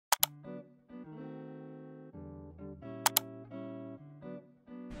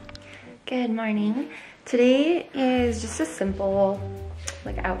Good morning. Today is just a simple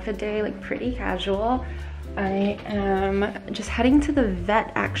outfit day, pretty casual. I am just heading to the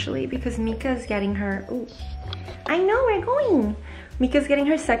vet actually because Mika's getting her, I know we're going. Mika's getting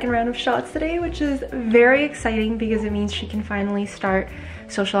her second round of shots today, which is very exciting because it means she can finally start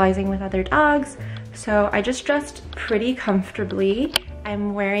socializing with other dogs. So I just dressed pretty comfortably.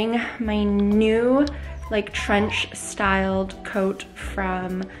 I'm wearing my new trench styled coat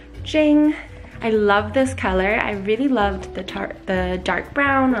from J.ING. I love this color. I really loved the dark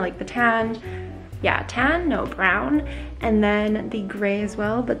brown or the tan. Yeah, tan, no, brown. And then the gray as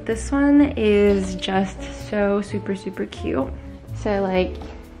well, but this one is just so super cute. So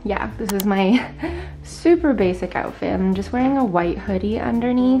yeah, this is my super basic outfit. I'm just wearing a white hoodie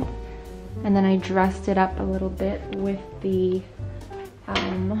underneath, and then I dressed it up a little bit with the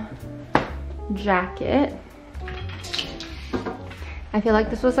jacket. I feel like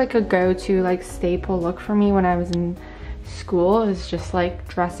this was a go-to staple look for me when I was in school. It was just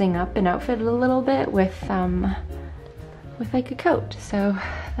dressing up an outfit a little bit with a coat. So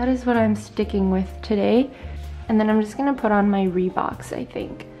that is what I'm sticking with today. And then I'm just gonna put on my Reeboks, I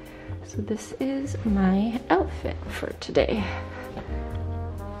think. So this is my outfit for today.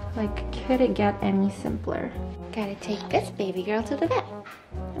 Could it get any simpler? Gotta take this baby girl to the vet.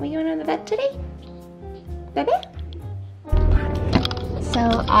 Are we going to the vet today? Baby?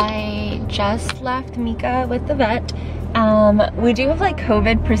 So I just left Mika with the vet. We do have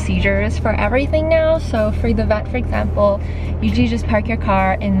COVID procedures for everything now. So for the vet, for example, usually just park your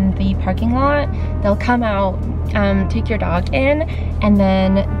car in the parking lot. They'll come out, take your dog in, and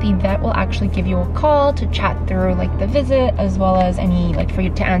then the vet will actually give you a call to chat through the visit, as well as any for you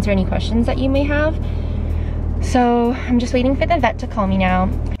to answer any questions that you may have. So I'm just waiting for the vet to call me now.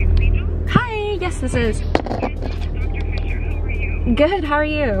 Hi, yes this is. Good, how are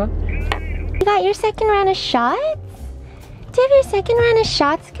you? You got your second round of shots? Do you have your second round of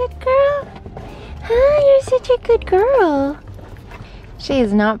shots, good girl? Huh, you're such a good girl. She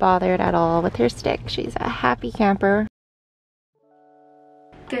is not bothered at all with her stick. She's a happy camper.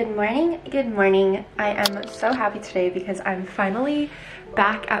 Good morning, good morning. I am so happy today because I'm finally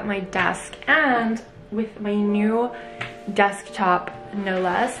back at my desk and with my new desktop, no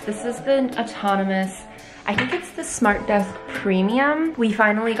less. This is the autonomous, I think it's the Smart Desk Premium. We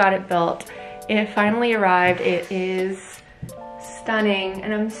finally got it built. It finally arrived. It is stunning,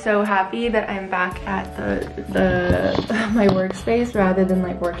 and I'm so happy that I'm back at my workspace rather than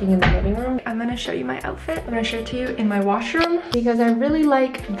working in the living room. I'm gonna show you my outfit. I'm gonna show it to you in my washroom because I really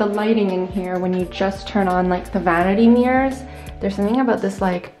like the lighting in here when you just turn on the vanity mirrors. There's something about this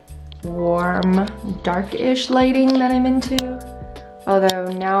warm, dark-ish lighting that I'm into. Although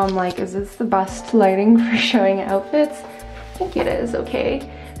now I'm is this the best lighting for showing outfits? I think it is, okay.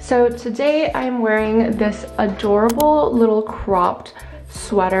 So today I'm wearing this adorable little cropped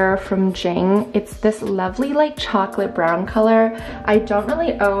sweater from J.ING. It's this lovely chocolate brown color. I don't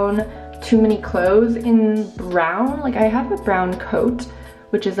really own too many clothes in brown. I have a brown coat,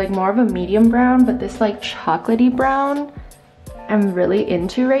 which is more of a medium brown, but this chocolatey brown I'm really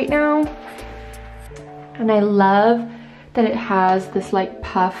into right now. And I love that it has this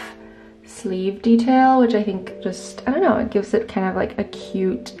puff sleeve detail, which I think just, I don't know, it gives it kind of a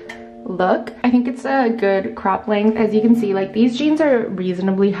cute look. I think it's a good crop length. As you can see, these jeans are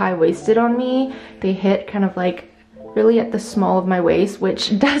reasonably high-waisted on me. They hit kind of really at the small of my waist,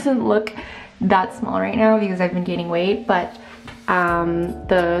 which doesn't look that small right now because I've been gaining weight, but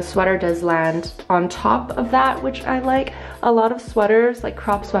the sweater does land on top of that, which I like. A lot of sweaters,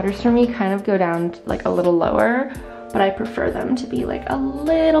 crop sweaters for me, kind of go down a little lower, but I prefer them to be a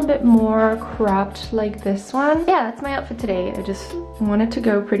little bit more cropped like this one. Yeah, that's my outfit today. I just wanted to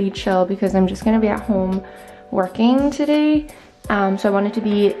go pretty chill because I'm just gonna be at home working today. So I wanted to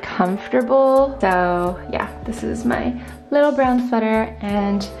be comfortable. So yeah, this is my little brown sweater,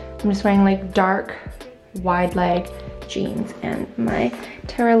 and I'm just wearing dark wide leg jeans and my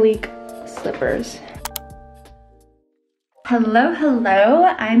Terraleak slippers. Hello, hello.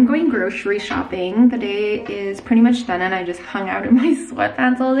 I'm going grocery shopping. The day is pretty much done and I just hung out in my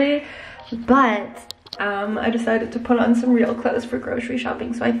sweatpants all day, but I decided to put on some real clothes for grocery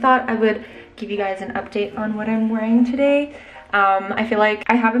shopping. So I thought I would give you guys an update on what I'm wearing today. I feel like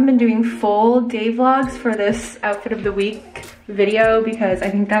I haven't been doing full day vlogs for this outfit of the week video because I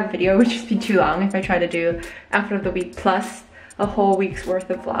think that video would just be too long if I try to do outfit of the week plus a whole week's worth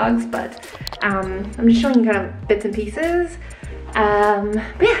of vlogs, but I'm just showing you kind of bits and pieces.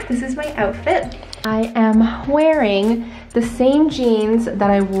 But yeah, this is my outfit. I am wearing the same jeans that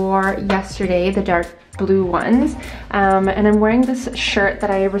I wore yesterday, the dark blue ones, and I'm wearing this shirt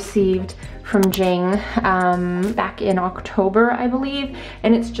that I received from J.ING back in October, I believe,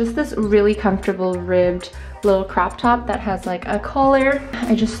 and it's just this really comfortable ribbed little crop top that has like a collar.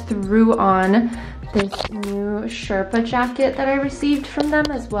 I just threw on this new Sherpa jacket that I received from them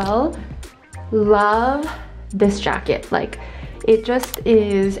as well. Love this jacket. Like, it just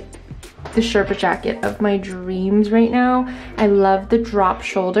is the Sherpa jacket of my dreams right now. I love the drop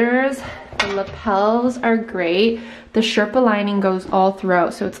shoulders. The lapels are great. The Sherpa lining goes all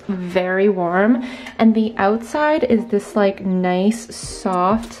throughout, so it's very warm. And the outside is this like nice,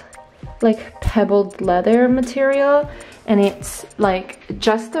 soft, like pebbled leather material. And it's like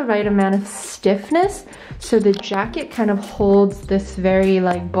just the right amount of stiffness. So the jacket kind of holds this very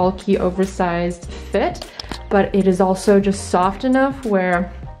like bulky, oversized fit, but it is also just soft enough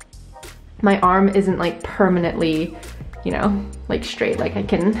where my arm isn't like permanently, you know, like straight. Like I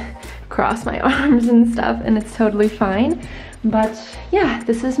can cross my arms and stuff and it's totally fine. But yeah,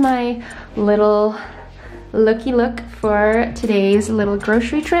 this is my little looky look for today's little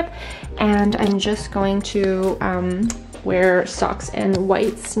grocery trip. And I'm just going to wear socks and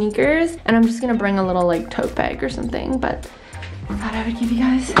white sneakers. And I'm just gonna bring a little like tote bag or something, but I thought I would give you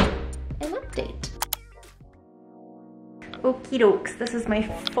guys an update. Okie dokes, this is my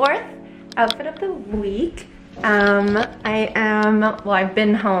fourth outfit of the week. I've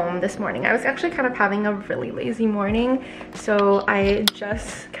been home this morning. I was actually kind of having a really lazy morning, so I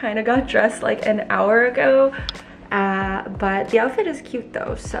just kind of got dressed like an hour ago. But the outfit is cute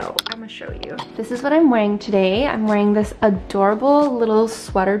though, so I'm gonna show you. This is what I'm wearing today. I'm wearing this adorable little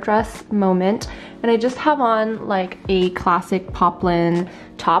sweater dress moment, and I just have on like a classic poplin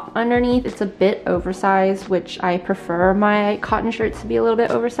top underneath. It's a bit oversized, which I prefer my cotton shirts to be a little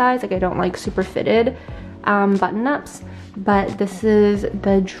bit oversized. Like I don't like super fitted button-ups, but this is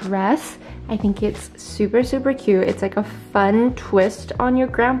the dress. I think it's super, super cute. It's like a fun twist on your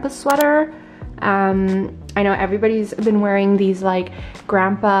grandpa sweater. I know everybody's been wearing these like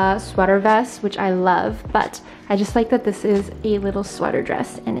grandpa sweater vests, which I love, but I just like that this is a little sweater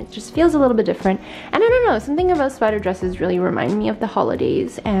dress and it just feels a little bit different. And I don't know, something about sweater dresses really remind me of the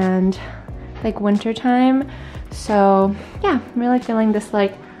holidays and like winter time. So yeah, I'm really feeling this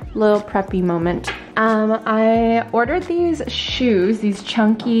like little preppy moment. I ordered these shoes, these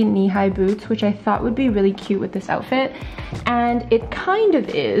chunky knee-high boots, which I thought would be really cute with this outfit, and it kind of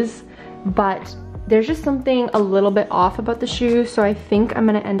is, but there's just something a little bit off about the shoes, so I think I'm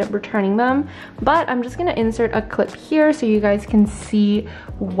gonna end up returning them. But I'm just gonna insert a clip here so you guys can see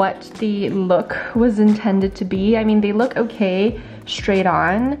what the look was intended to be. I mean, they look okay straight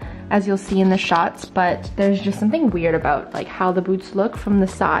on, as you'll see in the shots, but there's just something weird about like how the boots look from the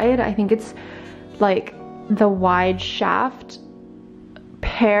side. I think it's like the wide shaft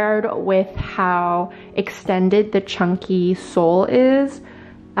paired with how extended the chunky sole is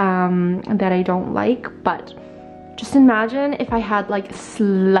that I don't like. But just imagine if I had like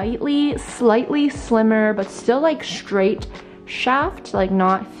slightly slimmer but still like straight shaft, like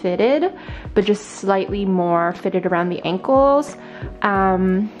not fitted, but just slightly more fitted around the ankles,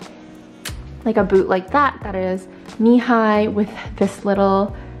 like a boot like that is knee-high with this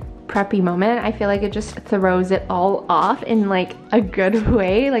little preppy moment. I feel like it just throws it all off in like a good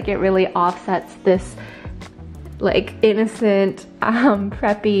way. Like it really offsets this like innocent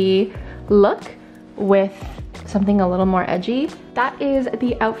preppy look with something a little more edgy. That is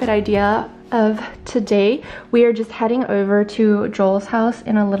the outfit idea of today. We are just heading over to Joel's house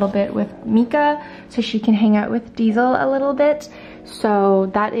in a little bit with Mika so she can hang out with Diesel a little bit.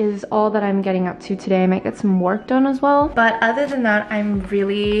 So that is all that I'm getting up to today. I might get some work done as well, but other than that, I'm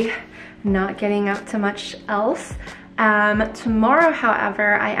really not getting up to much else. Tomorrow,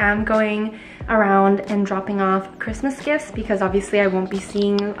 however, I am going around and dropping off Christmas gifts because obviously I won't be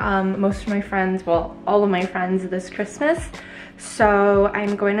seeing most of my friends, well, all of my friends this Christmas. So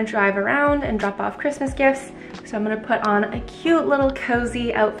I'm going to drive around and drop off Christmas gifts. So I'm gonna put on a cute little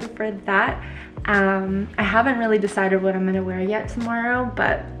cozy outfit for that. I haven't really decided what I'm gonna wear yet tomorrow,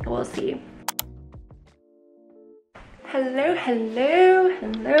 but we'll see. Hello, hello,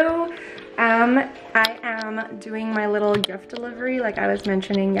 hello. I am doing my little gift delivery like I was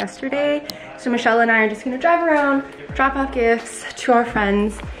mentioning yesterday. So Michelle and I are just gonna drive around, drop off gifts to our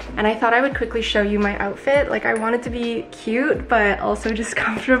friends, and I thought I would quickly show you my outfit. Like I want it to be cute, but also just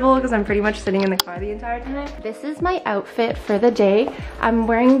comfortable because I'm pretty much sitting in the car the entire time. This is my outfit for the day. I'm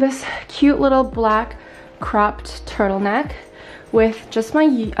wearing this cute little black cropped turtleneck with just my,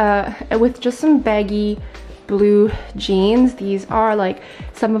 with just some baggy blue jeans. These are like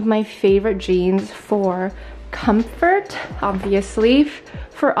some of my favorite jeans for comfort, obviously,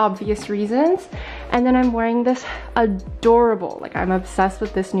 for obvious reasons. And then I'm wearing this adorable, like I'm obsessed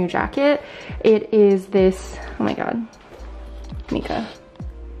with this new jacket. It is this, oh my god, Mika.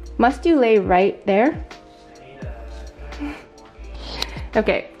 Must you lay right there?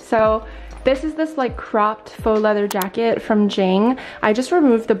 Okay, so this is this like cropped faux leather jacket from J.ING. I just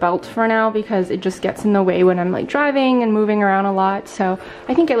removed the belt for now because it just gets in the way when I'm like driving and moving around a lot. So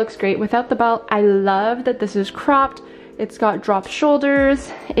I think it looks great without the belt. I love that this is cropped. It's got dropped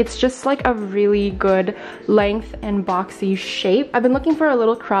shoulders. It's just like a really good length and boxy shape. I've been looking for a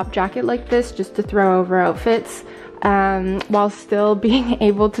little crop jacket like this just to throw over outfits while still being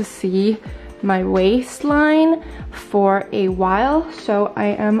able to see my waistline for a while. So I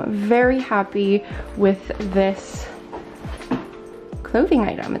am very happy with this clothing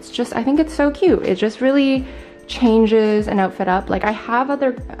item. It's just, I think it's so cute. It just really changes an outfit up. Like I have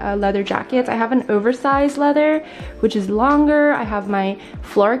other leather jackets. I have an oversized leather, which is longer. I have my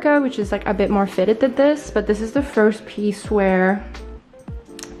Florica, which is like a bit more fitted than this, but this is the first piece where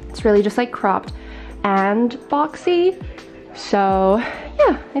it's really just like cropped and boxy. So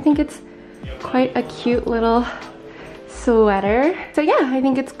yeah, I think it's quite a cute little sweater. So yeah, I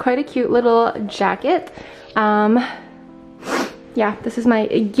think it's quite a cute little jacket. Yeah, this is my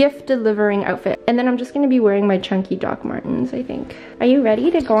gift delivering outfit. And then I'm just gonna be wearing my chunky Doc Martens, I think. Are you ready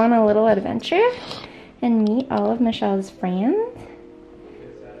to go on a little adventure and meet all of Michelle's friends?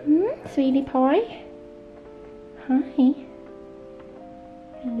 Sweetie pie? Hi.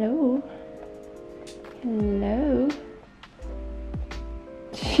 Hello. Hello.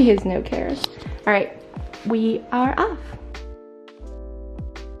 She has no care. All right, we are off.